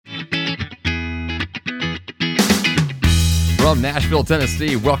From Nashville,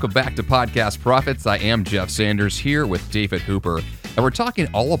 Tennessee, welcome back to Podcast Profits. I am Jeff Sanders here with David Hooper, and we're talking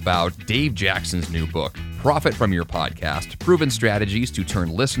all about Dave Jackson's new book, Profit from Your Podcast, Proven Strategies to Turn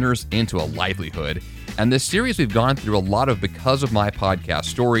Listeners into a Livelihood. And this series, we've gone through a lot of Because of My Podcast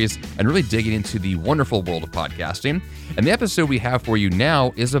stories and really digging into the wonderful world of podcasting. And the episode we have for you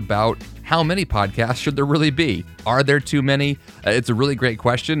now is about how many podcasts should there really be? Are there too many? It's a really great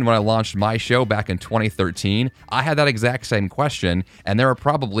question. When I launched my show back in 2013, I had that exact same question, and there are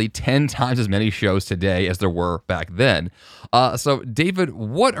probably 10 times as many shows today as there were back then. So, David,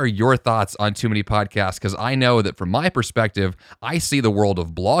 what are your thoughts on too many podcasts? Because I know that from my perspective, I see the world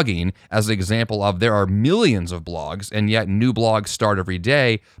of blogging as an example of there are millions of blogs, and yet new blogs start every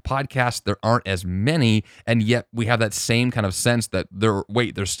day. Podcasts, there aren't as many, and yet we have that same kind of sense that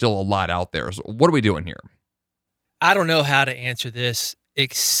there's still a lot out there. So what are we doing here? I don't know how to answer this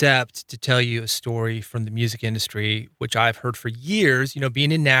except to tell you a story from the music industry, which I've heard for years. You know,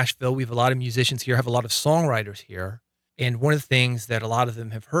 being in Nashville, we have a lot of musicians here, have a lot of songwriters here. And one of the things that a lot of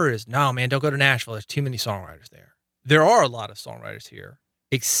them have heard is, no, man, don't go to Nashville. There's too many songwriters there. There are a lot of songwriters here,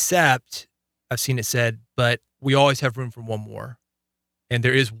 except I've seen it said, but we always have room for one more. And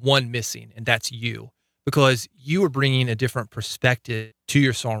there is one missing, and that's you, because you are bringing a different perspective to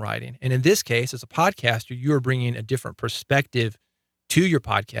your songwriting. And in this case, as a podcaster, you are bringing a different perspective to your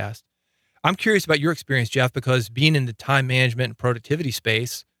podcast. I'm curious about your experience, Jeff, because being in the time management and productivity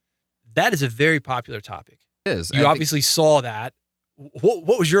space, that is a very popular topic. It is. You obviously saw that.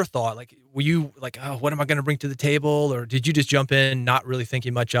 What was your thought? Like, were you like, oh, what am I going to bring to the table? Or did you just jump in, not really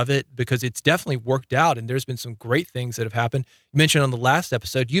thinking much of it? Because it's definitely worked out, and there's been some great things that have happened. You mentioned on the last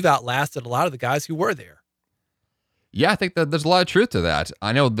episode, you've outlasted a lot of the guys who were there. Yeah, I think that there's a lot of truth to that.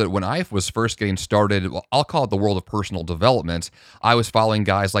 I know that when I was first getting started, I'll call it the world of personal development, I was following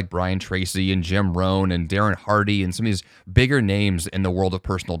guys like Brian Tracy and Jim Rohn and Darren Hardy and some of these bigger names in the world of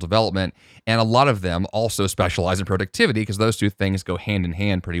personal development. And a lot of them also specialize in productivity because those two things go hand in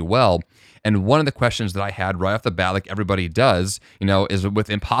hand pretty well. And one of the questions that I had right off the bat, like everybody does, is with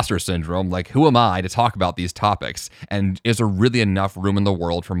imposter syndrome, like, who am I to talk about these topics? And is there really enough room in the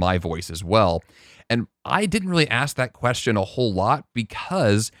world for my voice as well? And I didn't really ask that question a whole lot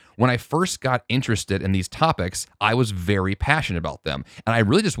because when I first got interested in these topics, I was very passionate about them. And I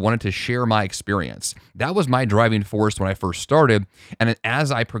really just wanted to share my experience. That was my driving force when I first started. And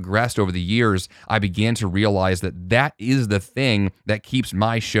as I progressed over the years, I began to realize that that is the thing that keeps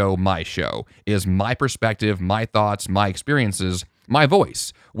my show, is my perspective, my thoughts, my experiences, my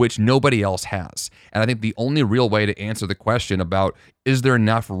voice, which nobody else has. And I think the only real way to answer the question about is there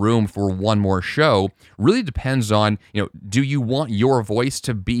enough room for one more show really depends on, do you want your voice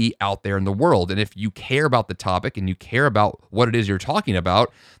to be out there in the world? And if you care about the topic and you care about what it is you're talking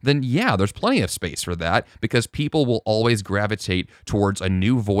about, then yeah, there's plenty of space for that because people will always gravitate towards a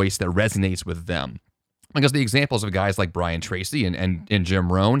new voice that resonates with them. Because the examples of guys like Brian Tracy and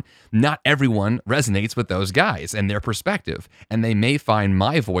Jim Rohn, not everyone resonates with those guys and their perspective. And they may find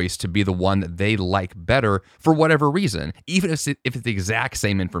my voice to be the one that they like better for whatever reason. Even if it's the exact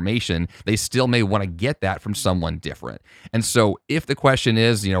same information, they still may want to get that from someone different. And so if the question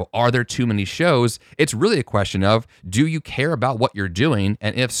is, are there too many shows? It's really a question of, do you care about what you're doing?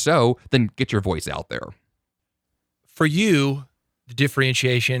 And if so, then get your voice out there. For you, the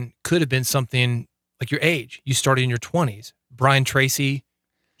differentiation could have been something like your age. You started in your 20s. Brian Tracy,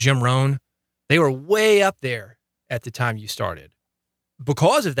 Jim Rohn, they were way up there at the time you started.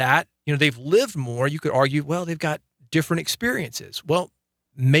 Because of that, they've lived more. You could argue, well, they've got different experiences. Well,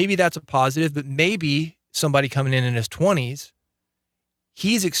 maybe that's a positive, but maybe somebody coming in his 20s,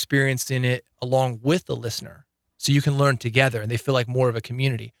 he's experiencing it along with the listener. So you can learn together and they feel like more of a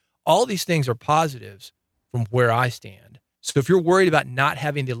community. All these things are positives from where I stand. So if you're worried about not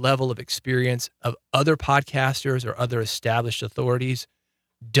having the level of experience of other podcasters or other established authorities,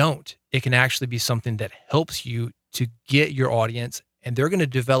 don't. It can actually be something that helps you to get your audience, and they're going to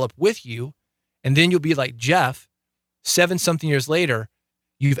develop with you. And then you'll be like Jeff, 7-something years later,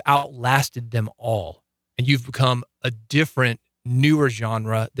 you've outlasted them all. And you've become a different, newer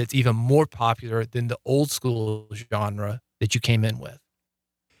genre that's even more popular than the old school genre that you came in with.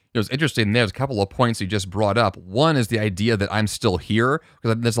 It's interesting. There's a couple of points you just brought up. One is the idea that I'm still here,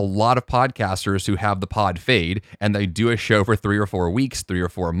 because there's a lot of podcasters who have the pod fade and they do a show for 3 or 4 weeks, 3 or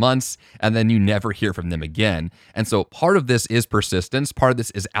 4 months, and then you never hear from them again. And so part of this is persistence. Part of this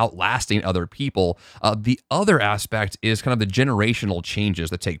is outlasting other people. The other aspect is kind of the generational changes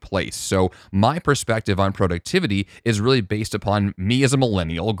that take place. So my perspective on productivity is really based upon me as a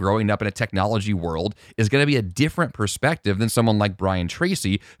millennial growing up in a technology world is going to be a different perspective than someone like Brian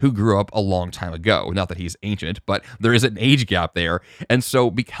Tracy, who grew up a long time ago. Not that he's ancient, but there is an age gap there. And so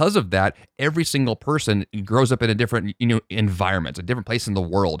because of that, every single person grows up in a different, environment, a different place in the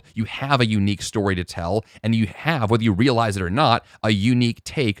world. You have a unique story to tell, and you have, whether you realize it or not, a unique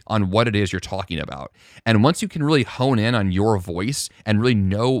take on what it is you're talking about. And once you can really hone in on your voice and really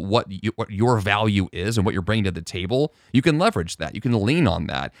know what your value is and what you're bringing to the table, you can leverage that. You can lean on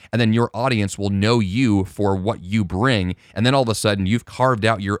that. And then your audience will know you for what you bring. And then all of a sudden, you've carved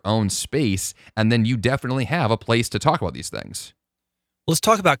out your own space. And then you definitely have a place to talk about these things. Let's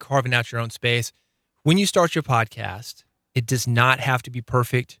talk about carving out your own space. When you start your podcast, it does not have to be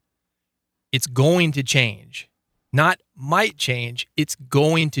perfect. It's going to change. Not might change. It's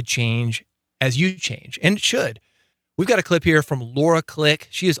going to change as you change. And it should. We've got a clip here from Laura Click.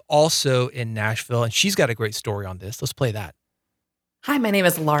 She is also in Nashville, and she's got a great story on this. Let's play that. Hi, my name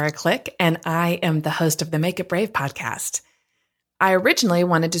is Laura Click, and I am the host of the Make It Brave podcast. I originally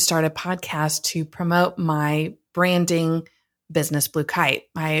wanted to start a podcast to promote my branding business, Blue Kite.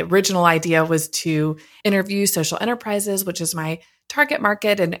 My original idea was to interview social enterprises, which is my target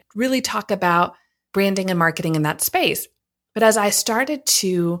market, and really talk about branding and marketing in that space. But as I started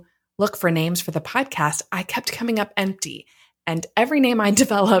to look for names for the podcast, I kept coming up empty. And every name I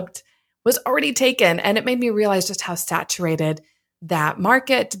developed was already taken. And it made me realize just how saturated that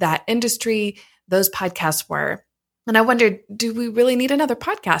market, that industry, those podcasts were. And I wondered, do we really need another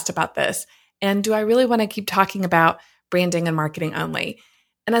podcast about this? And do I really want to keep talking about branding and marketing only?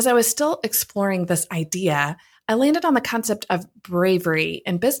 And as I was still exploring this idea, I landed on the concept of bravery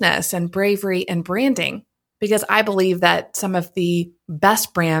in business and bravery in branding, because I believe that some of the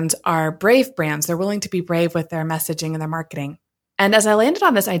best brands are brave brands. They're willing to be brave with their messaging and their marketing. And as I landed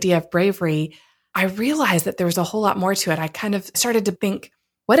on this idea of bravery, I realized that there was a whole lot more to it. I kind of started to think,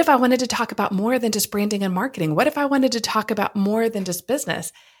 what if I wanted to talk about more than just branding and marketing? What if I wanted to talk about more than just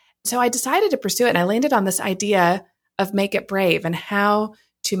business? So I decided to pursue it, and I landed on this idea of Make It Brave and how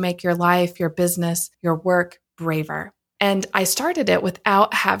to make your life, your business, your work braver. And I started it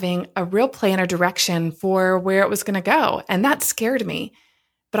without having a real plan or direction for where it was going to go. And that scared me.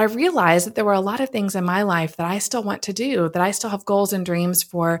 But I realized that there were a lot of things in my life that I still want to do, that I still have goals and dreams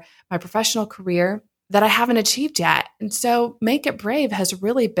for my professional career that I haven't achieved yet. And so Make It Brave has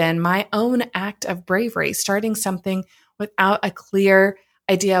really been my own act of bravery, starting something without a clear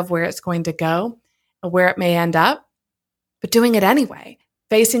idea of where it's going to go, where it may end up, but doing it anyway,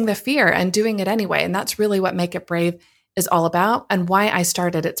 facing the fear and doing it anyway. And that's really what Make It Brave is all about and why I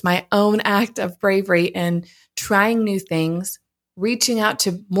started. It's my own act of bravery in trying new things, reaching out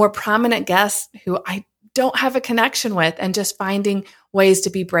to more prominent guests who I don't have a connection with, and just finding ways to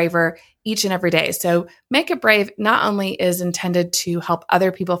be braver each and every day. So Make It Brave not only is intended to help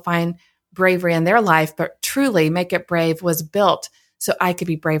other people find bravery in their life, but truly Make It Brave was built so I could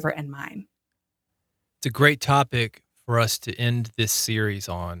be braver in mine. It's a great topic for us to end this series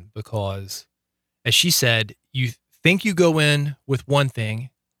on, because as she said, you think you go in with one thing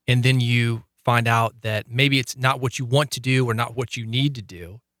and then you find out that maybe it's not what you want to do or not what you need to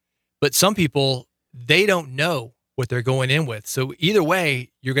do. But some people, they don't know what they're going in with. So either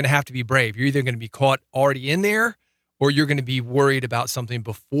way, you're going to have to be brave. You're either going to be caught already in there, or you're going to be worried about something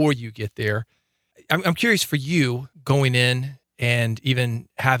before you get there. I'm curious for you, going in and even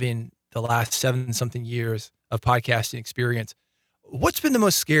having the last 7-something years of podcasting experience, what's been the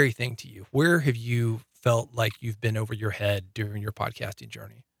most scary thing to you? Where have you felt like you've been over your head during your podcasting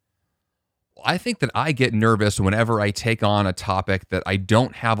journey? I think that I get nervous whenever I take on a topic that I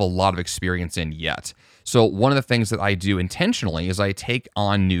don't have a lot of experience in yet. So one of the things that I do intentionally is I take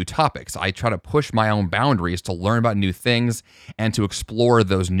on new topics. I try to push my own boundaries to learn about new things and to explore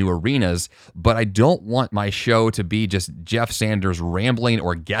those new arenas. But I don't want my show to be just Jeff Sanders rambling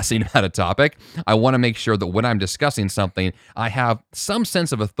or guessing about a topic. I want to make sure that when I'm discussing something, I have some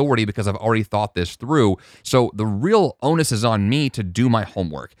sense of authority because I've already thought this through. So the real onus is on me to do my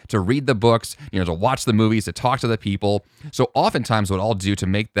homework, to read the books, to watch the movies, to talk to the people. So oftentimes what I'll do to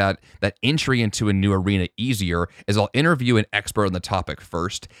make that entry into a new arena easier is I'll interview an expert on the topic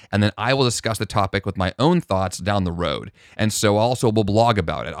first, and then I will discuss the topic with my own thoughts down the road. And so I also will blog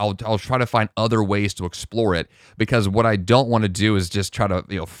about it. I'll try to find other ways to explore it, because what I don't want to do is just try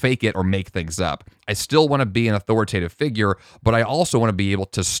to fake it or make things up. I still want to be an authoritative figure, but I also want to be able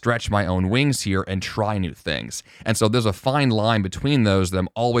to stretch my own wings here and try new things. And so there's a fine line between those that I'm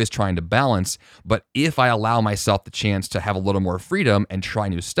always trying to balance. But if I allow myself the chance to have a little more freedom and try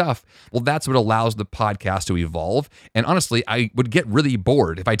new stuff, well, that's what allows the podcast to evolve. And honestly, I would get really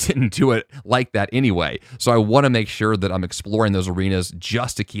bored if I didn't do it like that anyway. So I want to make sure that I'm exploring those arenas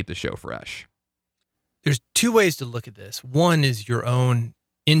just to keep the show fresh. There's two ways to look at this. One is your own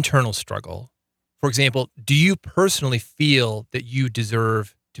internal struggle. For example, do you personally feel that you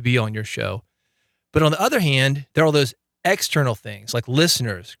deserve to be on your show? But on the other hand, there are those external things like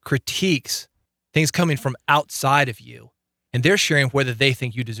listeners, critiques, things coming from outside of you, and they're sharing whether they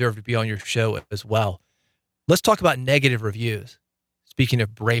think you deserve to be on your show as well. Let's talk about negative reviews. Speaking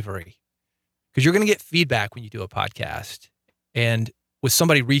of bravery, because you're going to get feedback when you do a podcast. And with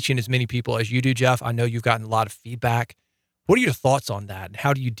somebody reaching as many people as you do, Jeff, I know you've gotten a lot of feedback. What are your thoughts on that? And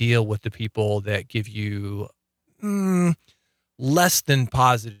how do you deal with the people that give you less than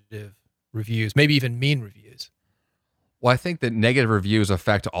positive reviews, maybe even mean reviews? Well, I think that negative reviews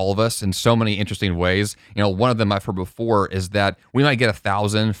affect all of us in so many interesting ways. One of them I've heard before is that we might get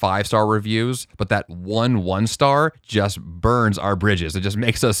 1,000 5-star reviews, but that 1 star just burns our bridges. It just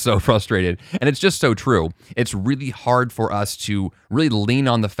makes us so frustrated. And it's just so true. It's really hard for us to really lean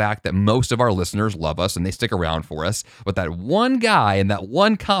on the fact that most of our listeners love us and they stick around for us. But that one guy and that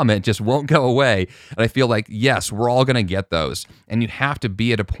one comment just won't go away. And I feel like, yes, we're all going to get those. And you have to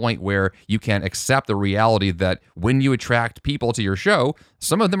be at a point where you can accept the reality that when you attract people to your show,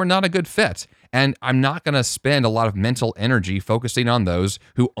 some of them are not a good fit. And I'm not going to spend a lot of mental energy focusing on those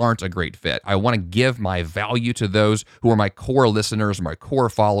who aren't a great fit. I want to give my value to those who are my core listeners, my core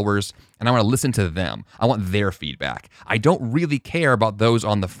followers, and I want to listen to them. I want their feedback. I don't really care about those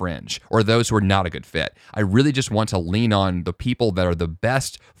on the fringe or those who are not a good fit. I really just want to lean on the people that are the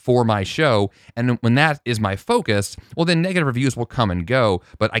best for my show. And when that is my focus, well, then negative reviews will come and go,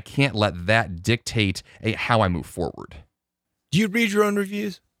 but I can't let that dictate how I move forward. Do you read your own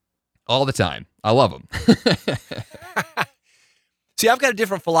reviews? All the time. I love them. See, I've got a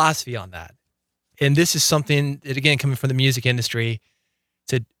different philosophy on that. And this is something that, again, coming from the music industry,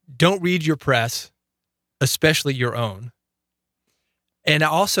 to don't read your press, especially your own. And I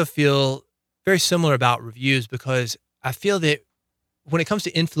also feel very similar about reviews because I feel that when it comes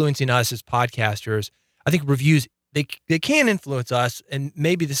to influencing us as podcasters, I think reviews, they can influence us. And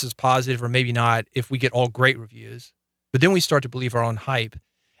maybe this is positive or maybe not if we get all great reviews. But then we start to believe our own hype.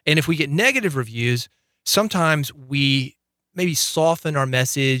 And if we get negative reviews, sometimes we maybe soften our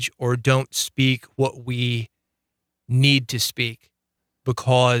message or don't speak what we need to speak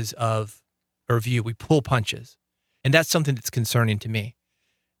because of a review. We pull punches. And that's something that's concerning to me.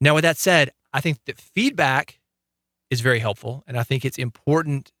 Now, with that said, I think that feedback is very helpful. And I think it's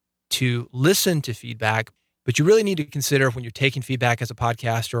important to listen to feedback. But you really need to consider when you're taking feedback as a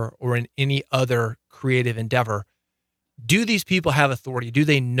podcaster or in any other creative endeavor, do these people have authority? Do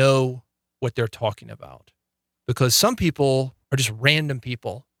they know what they're talking about? Because some people are just random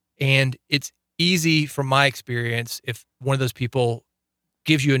people. And it's easy from my experience, if one of those people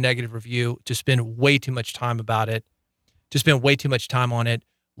gives you a negative review, to spend way too much time about it, to spend way too much time on it,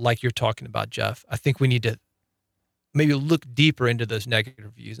 like you're talking about, Jeff. I think we need to maybe look deeper into those negative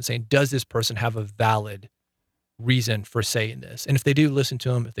reviews and saying, does this person have a valid reason for saying this? And if they do, listen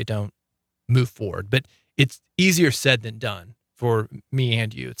to them. If they don't, move forward. But it's easier said than done for me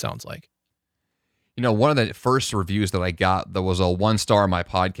and you, it sounds like. One of the first reviews that I got that was a 1-star on my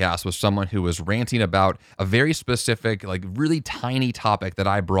podcast was someone who was ranting about a very specific, like really tiny topic that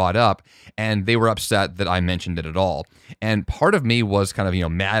I brought up, and they were upset that I mentioned it at all. And part of me was kind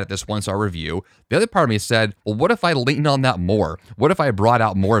of, mad at this 1-star review. The other part of me said, well, what if I leaned on that more? What if I brought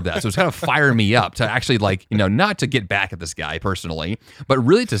out more of that? So it's kind of firing me up to actually not to get back at this guy personally, but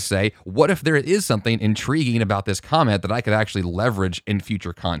really to say, what if there is something intriguing about this comment that I could actually leverage in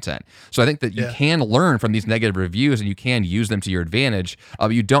future content? So I think that you can learn from these negative reviews and you can use them to your advantage.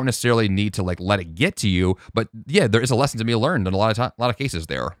 You don't necessarily need to let it get to you, but yeah, there is a lesson to be learned in a lot of cases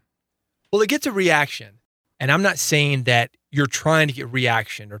there. Well, it gets a reaction. And I'm not saying that you're trying to get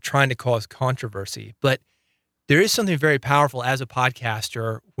reaction or trying to cause controversy, but there is something very powerful as a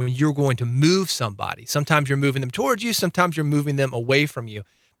podcaster when you're going to move somebody. Sometimes you're moving them towards you, sometimes you're moving them away from you.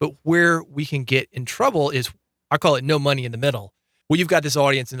 But where we can get in trouble is, I call it no money in the middle. Well, you've got this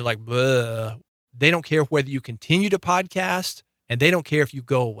audience and they're like, bleh. They don't care whether you continue to podcast and they don't care if you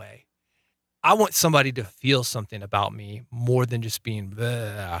go away. I want somebody to feel something about me more than just being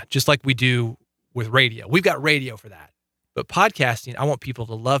bleh, just like we do with radio. We've got radio for that. But podcasting, I want people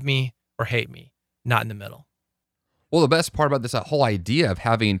to love me or hate me, not in the middle. Well, the best part about this whole idea of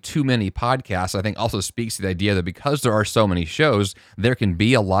having too many podcasts, I think also speaks to the idea that because there are so many shows, there can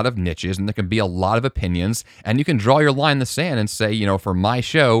be a lot of niches and there can be a lot of opinions, and you can draw your line in the sand and say, for my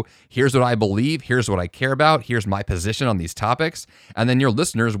show, here's what I believe, here's what I care about, here's my position on these topics, and then your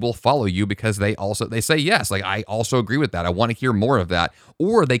listeners will follow you because they say, yes, I also agree with that. I want to hear more of that.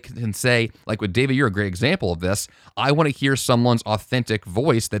 Or they can say, like with David, you're a great example of this, I want to hear someone's authentic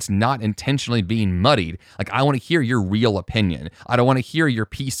voice that's not intentionally being muddied. I want to hear your your real opinion. I don't want to hear your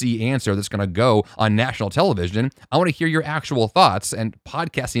PC answer that's going to go on national television. I want to hear your actual thoughts. And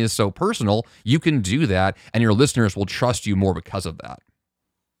podcasting is so personal, you can do that, and your listeners will trust you more because of that.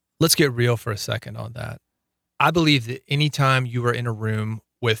 Let's get real for a second on that. I believe that anytime you are in a room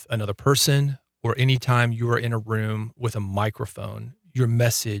with another person or anytime you are in a room with a microphone, your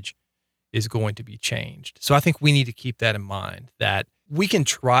message is going to be changed. So I think we need to keep that in mind, that we can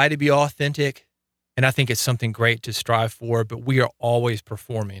try to be authentic, and I think it's something great to strive for, but we are always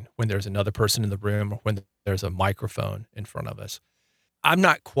performing when there's another person in the room or when there's a microphone in front of us. I'm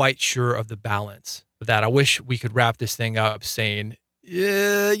not quite sure of the balance of that. I wish we could wrap this thing up saying,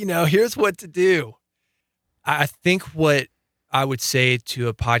 yeah, here's what to do. I think what I would say to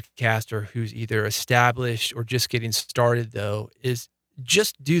a podcaster who's either established or just getting started, though, is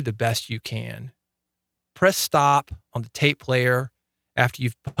just do the best you can. Press stop on the tape player after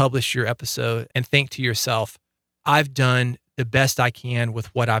you've published your episode and think to yourself, I've done the best I can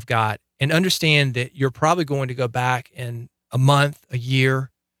with what I've got. And understand that you're probably going to go back in a month, a year,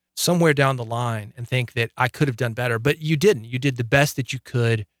 somewhere down the line and think that I could have done better, but you didn't. You did the best that you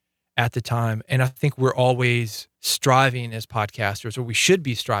could at the time. And I think we're always striving as podcasters, or we should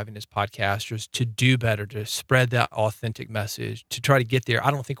be striving as podcasters, to do better, to spread that authentic message, to try to get there.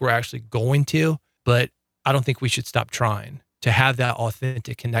 I don't think we're actually going to, but I don't think we should stop trying to have that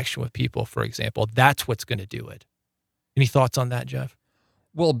authentic connection with people, for example. That's what's going to do it. Any thoughts on that, Jeff?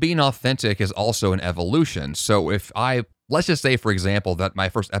 Well, being authentic is also an evolution. So let's just say, for example, that my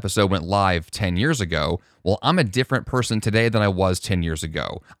first episode went live 10 years ago. Well, I'm a different person today than I was 10 years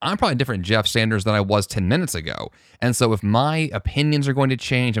ago. I'm probably a different Jeff Sanders than I was 10 minutes ago. And so if my opinions are going to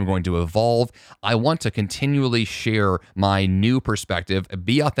change, I'm going to evolve. I want to continually share my new perspective,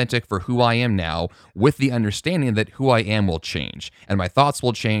 be authentic for who I am now, with the understanding that who I am will change. And my thoughts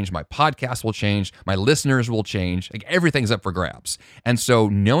will change, my podcast will change, my listeners will change. Like, everything's up for grabs. And so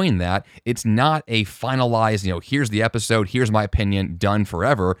knowing that, it's not a finalized, here's the episode, here's my opinion, done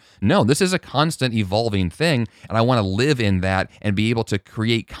forever. No, this is a constant evolving thing, and I want to live in that and be able to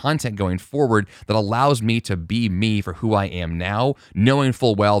create content going forward that allows me to be me for who I am now, knowing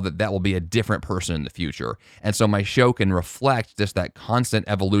full well that that will be a different person in the future. And so my show can reflect just that constant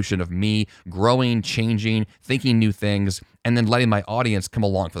evolution of me growing, changing, thinking new things, and then letting my audience come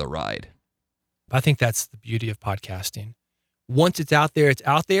along for the ride. I think that's the beauty of podcasting. Once it's out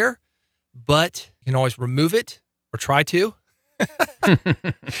there, but you can always remove it or try to.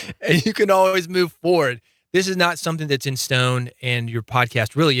 And you can always move forward. This is not something that's in stone, and your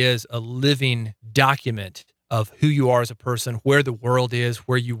podcast really is a living document of who you are as a person, where the world is,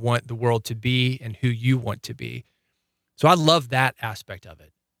 where you want the world to be, and who you want to be. So I love that aspect of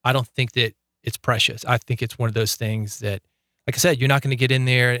it. I don't think that it's precious. I think it's one of those things that, like I said, you're not going to get in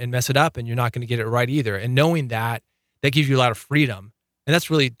there and mess it up, and you're not going to get it right either. And knowing that gives you a lot of freedom. And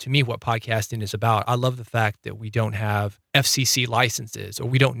that's really, to me, what podcasting is about. I love the fact that we don't have FCC licenses, or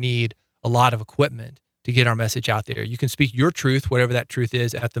we don't need a lot of equipment to get our message out there. You can speak your truth, whatever that truth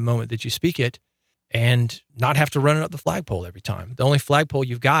is at the moment that you speak it, and not have to run it up the flagpole every time. The only flagpole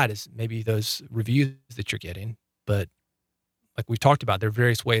you've got is maybe those reviews that you're getting. But like we've talked about, there are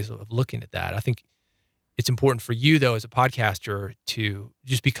various ways of looking at that. I think it's important for you, though, as a podcaster, to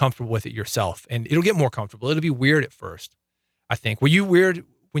just be comfortable with it yourself. And it'll get more comfortable. It'll be weird at first, I think. Were you weird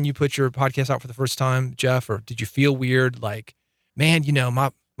when you put your podcast out for the first time, Jeff? Or did you feel weird? Like, man,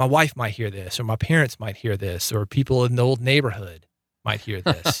 my wife might hear this, or my parents might hear this, or people in the old neighborhood might hear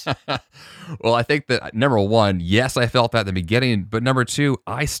this. Well, I think that number one, yes, I felt that at the beginning, but number two,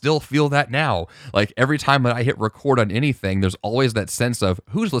 I still feel that now. Like, every time that I hit record on anything, there's always that sense of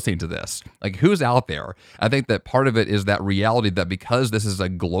who's listening to this, like who's out there. I think that part of it is that reality that because this is a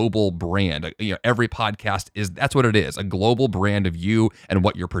global brand, every podcast that's what it is, a global brand of you and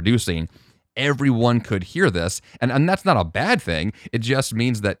what you're producing. Everyone could hear this, and that's not a bad thing. It just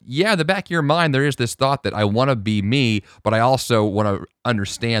means that, in the back of your mind, there is this thought that I want to be me, but I also want to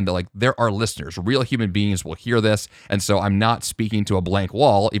understand that, like, there are listeners. Real human beings will hear this, and so I'm not speaking to a blank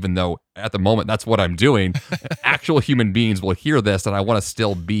wall, even though at the moment that's what I'm doing. Actual human beings will hear this, and I want to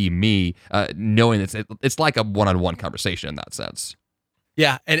still be me, knowing it's like a one-on-one conversation in that sense.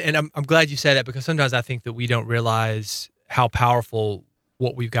 Yeah, and I'm glad you said that, because sometimes I think that we don't realize how powerful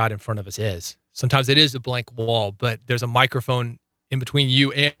what we've got in front of us is. Sometimes it is a blank wall, but there's a microphone in between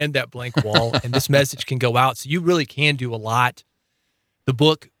you and that blank wall, and this message can go out. So you really can do a lot. The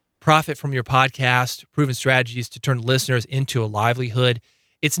book, Profit from Your Podcast, Proven Strategies to Turn Listeners into a Livelihood.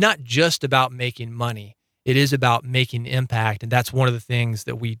 It's not just about making money. It is about making impact. And that's one of the things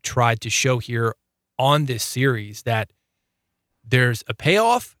that we tried to show here on this series, that there's a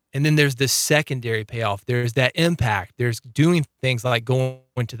payoff And then there's the secondary payoff. There's that impact. There's doing things like going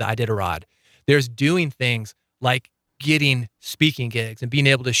to the Iditarod. There's doing things like getting speaking gigs and being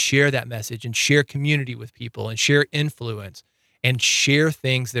able to share that message and share community with people and share influence and share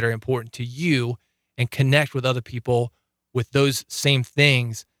things that are important to you and connect with other people with those same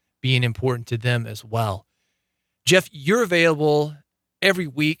things being important to them as well. Jeff, you're available every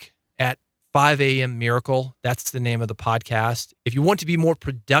week at 5 a.m. Miracle. That's the name of the podcast. If you want to be more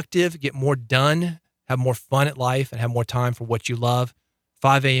productive, get more done, have more fun at life, and have more time for what you love,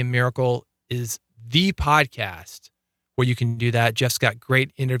 5 a.m. Miracle is the podcast where you can do that. Jeff's got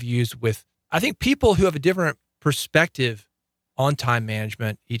great interviews with, I think, people who have a different perspective on time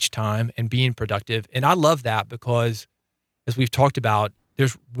management each time and being productive. And I love that because, as we've talked about,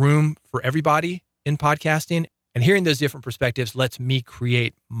 there's room for everybody in podcasting. And hearing those different perspectives lets me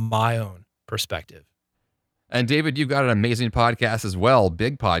create my own perspective. And David, you've got an amazing podcast as well,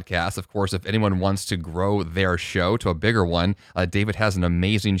 big podcast. Of course, if anyone wants to grow their show to a bigger one, David has an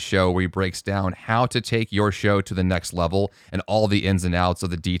amazing show where he breaks down how to take your show to the next level and all the ins and outs of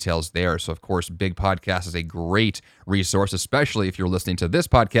the details there. So, of course, big podcast is a great resource, especially if you're listening to this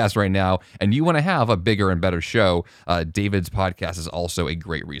podcast right now and you want to have a bigger and better show. David's podcast is also a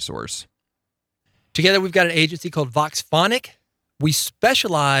great resource. Together, we've got an agency called Voxphonic. We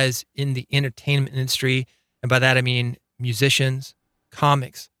specialize in the entertainment industry. And by that, I mean musicians,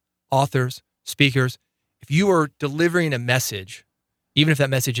 comics, authors, speakers. If you are delivering a message, even if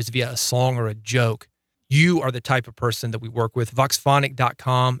that message is via a song or a joke, you are the type of person that we work with.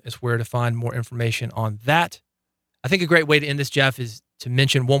 Voxphonic.com is where to find more information on that. I think a great way to end this, Jeff, is to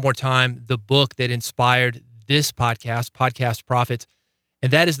mention one more time the book that inspired this podcast, Podcast Profits.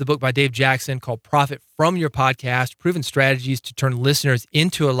 And that is the book by Dave Jackson called Profit from Your Podcast, Proven Strategies to Turn Listeners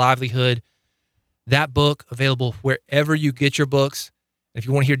into a Livelihood. That book available wherever you get your books. And if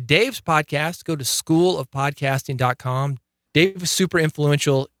you want to hear Dave's podcast, go to schoolofpodcasting.com. Dave was super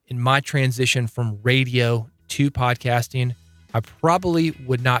influential in my transition from radio to podcasting. I probably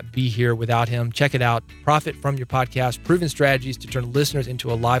would not be here without him. Check it out. Profit from Your Podcast, Proven Strategies to Turn Listeners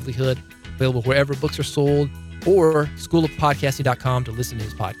into a Livelihood. Available wherever books are sold or schoolofpodcasting.com to listen to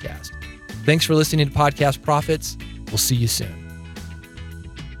his podcast. Thanks for listening to Podcast Profits. We'll see you soon.